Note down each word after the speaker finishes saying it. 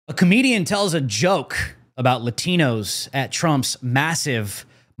A comedian tells a joke about Latinos at Trump's massive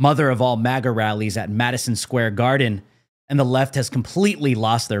mother of all MAGA rallies at Madison Square Garden, and the left has completely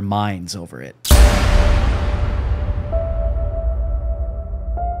lost their minds over it.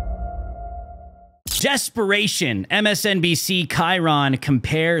 Desperation. MSNBC Chiron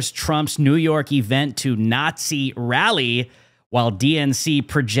compares Trump's New York event to Nazi rally, while DNC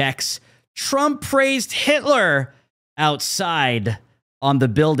projects Trump praised Hitler outside on the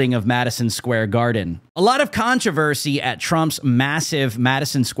building of Madison Square Garden. A lot of controversy at Trump's massive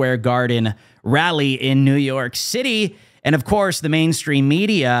Madison Square Garden rally in New York City. And of course, the mainstream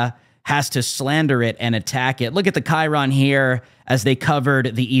media has to slander it and attack it. Look at the Chiron here as they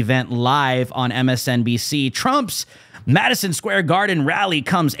covered the event live on MSNBC. Trump's Madison Square Garden rally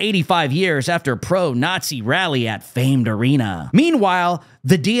comes 85 years after pro-Nazi rally at famed arena. Meanwhile,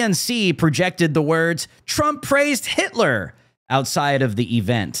 the DNC projected the words, "Trump praised Hitler," outside of the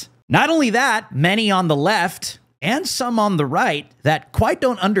event. Not only that, many on the left and some on the right that quite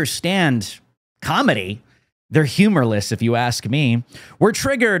don't understand comedy, they're humorless if you ask me, were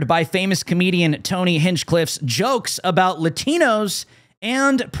triggered by famous comedian Tony Hinchcliffe's jokes about Latinos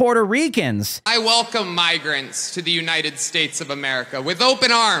and Puerto Ricans. I welcome migrants to the United States of America with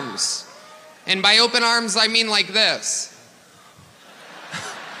open arms. And by open arms, I mean like this.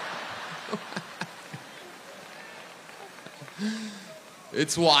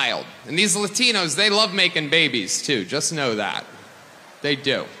 It's wild. And these Latinos, they love making babies too. Just know that. They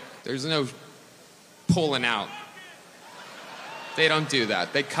do. There's no pulling out. They don't do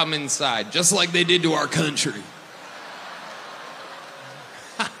that. They come inside, just like they did to our country.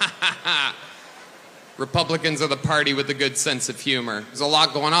 Republicans are the party with a good sense of humor. There's a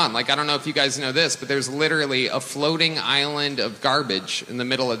lot going on. Like, I don't know if you guys know this, but there's literally a floating island of garbage in the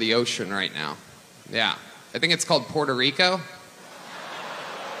middle of the ocean right now. Yeah. I think it's called Puerto Rico.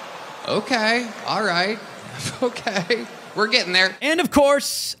 Okay, all right, okay, we're getting there. And of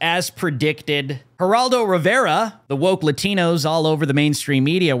course, as predicted, Geraldo Rivera, the woke Latinos all over the mainstream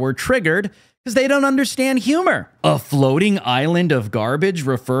media were triggered because they don't understand humor. A floating island of garbage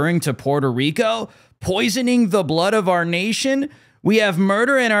referring to Puerto Rico, poisoning the blood of our nation. We have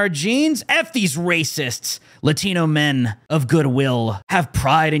murder in our genes. F these racists. Latino men of goodwill. Have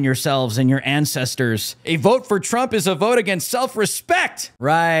pride in yourselves and your ancestors. A vote for Trump is a vote against self-respect.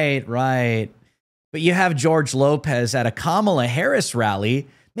 Right, right. But you have George Lopez at a Kamala Harris rally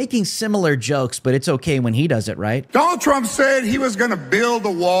making similar jokes, but it's okay when he does it, right? Donald Trump said he was going to build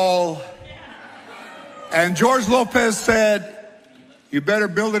a wall. And George Lopez said, you better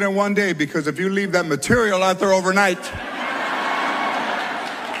build it in one day, because if you leave that material out there overnight.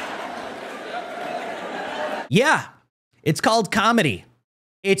 Yeah, it's called comedy.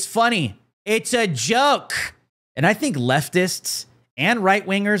 It's funny. It's a joke. And I think leftists and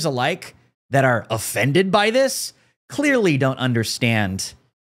right-wingers alike that are offended by this clearly don't understand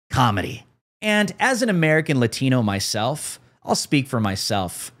comedy. And as an American Latino myself, I'll speak for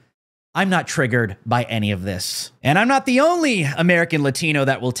myself. I'm not triggered by any of this. And I'm not the only American Latino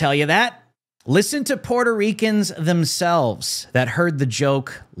that will tell you that. Listen to Puerto Ricans themselves that heard the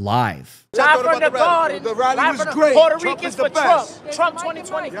joke live. Live from the garden. The rally was great. Puerto Ricans for Trump. Trump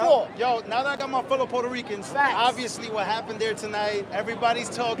 2024. Yo, now that I got my fellow Puerto Ricans, Facts. Obviously what happened there tonight, everybody's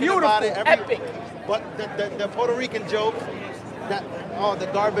talking Beautiful, about it. epic. But the Puerto Rican joke, the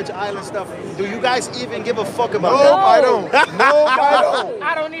garbage island stuff, do you guys even give a fuck about that? No, I don't. No, I don't.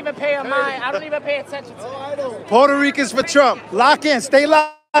 I don't even pay a mind. I don't even pay attention to that. Puerto Ricans for Trump. Lock in. Stay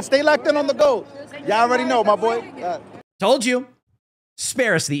locked. Stay locked in on the go. Y'all already know, my boy. Told you.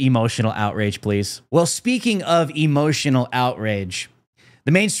 Spare us the emotional outrage, please. Well, speaking of emotional outrage,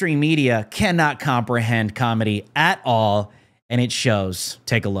 the mainstream media cannot comprehend comedy at all, and it shows.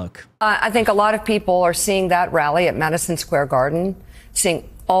 Take a look. I think a lot of people are seeing that rally at Madison Square Garden, seeing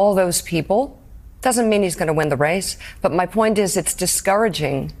all those people. Doesn't mean he's going to win the race, but my point is it's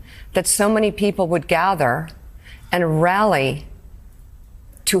discouraging that so many people would gather and rally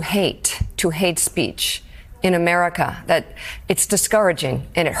to hate speech in America. That it's discouraging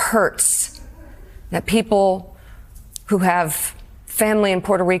and it hurts that people who have family in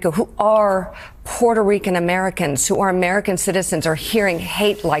Puerto Rico, who are Puerto Rican Americans, who are American citizens, are hearing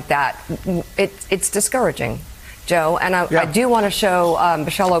hate like that. It's discouraging, Joe. And I do want to show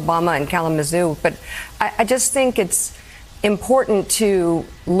Michelle Obama and Kalamazoo, but I just think it's important to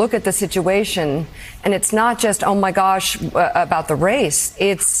look at the situation, and it's not just, oh my gosh, about the race.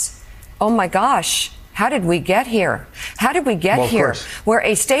 It's, oh my gosh, how did we get here? How did we get here where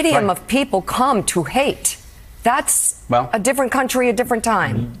a stadium of people come to hate? That's a different country, a different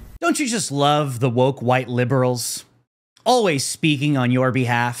time. Don't you just love the woke white liberals? always speaking on your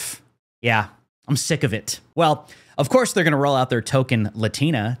behalf. Yeah, I'm sick of it. Well, of course, they're going to roll out their token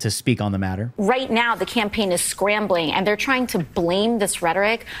Latina to speak on the matter. Right now, the campaign is scrambling, and they're trying to blame this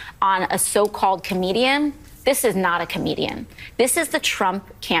rhetoric on a so-called comedian. This is not a comedian. This is the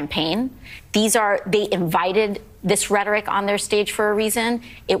Trump campaign. They invited this rhetoric on their stage for a reason.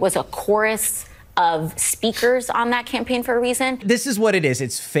 It was a chorus of speakers on that campaign for a reason. This is what it is.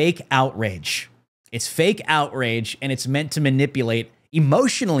 It's fake outrage. It's fake outrage, and it's meant to manipulate,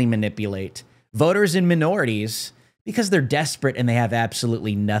 emotionally manipulate voters and minorities because they're desperate and they have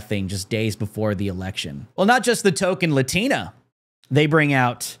absolutely nothing just days before the election. Well, not just the token Latina. They bring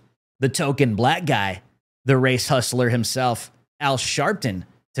out the token black guy, the race hustler himself, Al Sharpton,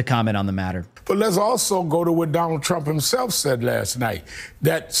 to comment on the matter. But let's also go to what Donald Trump himself said last night,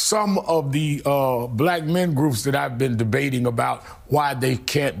 that some of the black men groups that I've been debating about why they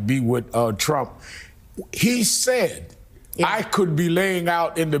can't be with Trump, he said, I could be laying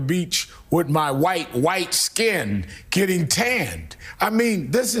out in the beach with my white skin getting tanned. I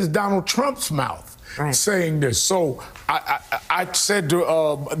mean, this is Donald Trump's mouth saying this. So I said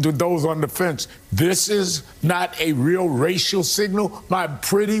to those on the fence, this is not a real racial signal. My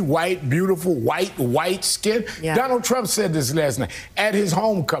pretty, white, beautiful, white skin. Yeah. Donald Trump said this last night at his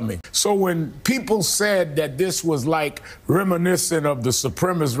homecoming. So when people said that this was like reminiscent of the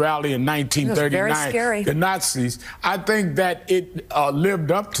supremacist rally in 1939, the Nazis, I think that it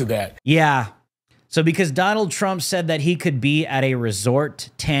lived up to that. Yeah. So because Donald Trump said that he could be at a resort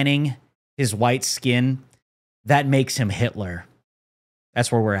tanning his white skin, that makes him Hitler.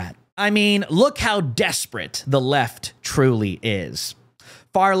 That's where we're at. I mean, look how desperate the left truly is.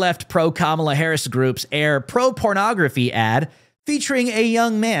 Far-left pro-Kamala Harris groups air pro-pornography ad featuring a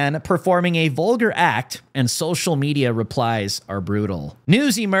young man performing a vulgar act, and social media replies are brutal.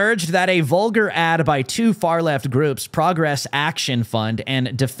 News emerged that a vulgar ad by two far-left groups, Progress Action Fund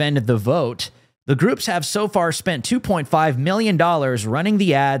and Defend the Vote, the groups have so far spent $2.5 million running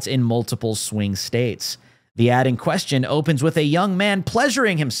the ads in multiple swing states. The ad in question opens with a young man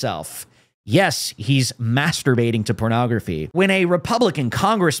pleasuring himself. Yes, he's masturbating to pornography, when a Republican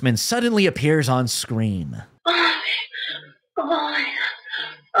congressman suddenly appears on screen.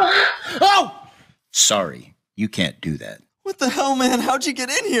 Oh! Sorry, you can't do that. What the hell, man? How'd you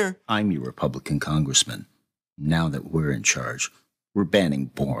get in here? I'm your Republican congressman. Now that we're in charge, we're banning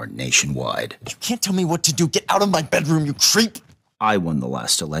porn nationwide. You can't tell me what to do. Get out of my bedroom, you creep! I won the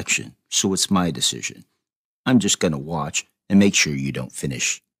last election, so it's my decision. I'm just gonna watch and make sure you don't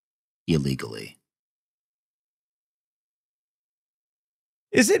finish illegally.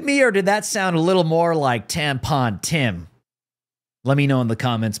 Is it me, or did that sound a little more like Tampon Tim? Let me know in the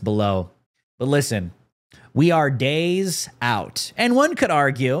comments below. But listen, we are days out. And one could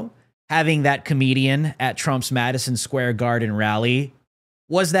argue having that comedian at Trump's Madison Square Garden rally,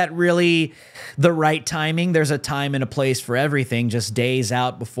 was that really the right timing? There's a time and a place for everything, just days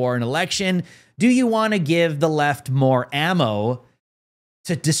out before an election. Do you want to give the left more ammo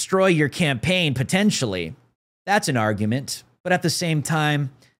to destroy your campaign, potentially? That's an argument. But at the same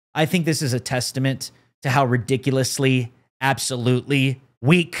time, I think this is a testament to how ridiculously, absolutely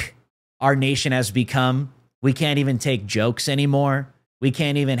weak our nation has become. We can't even take jokes anymore. We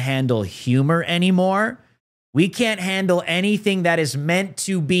can't even handle humor anymore. We can't handle anything that is meant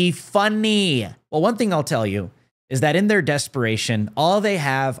to be funny. Well, one thing I'll tell you is that in their desperation, all they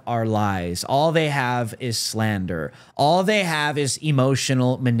have are lies. All they have is slander. All they have is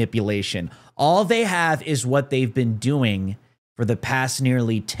emotional manipulation. All they have is what they've been doing for the past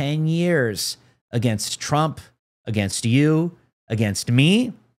nearly 10 years against Trump, against you, against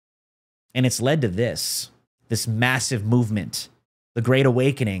me. And it's led to this massive movement, the Great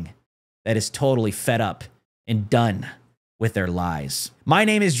Awakening, that is totally fed up and done with their lies. My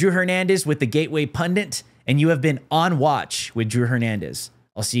name is Drew Hernandez with the Gateway Pundit, and you have been on watch with Drew Hernandez.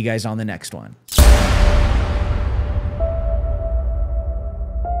 I'll see you guys on the next one.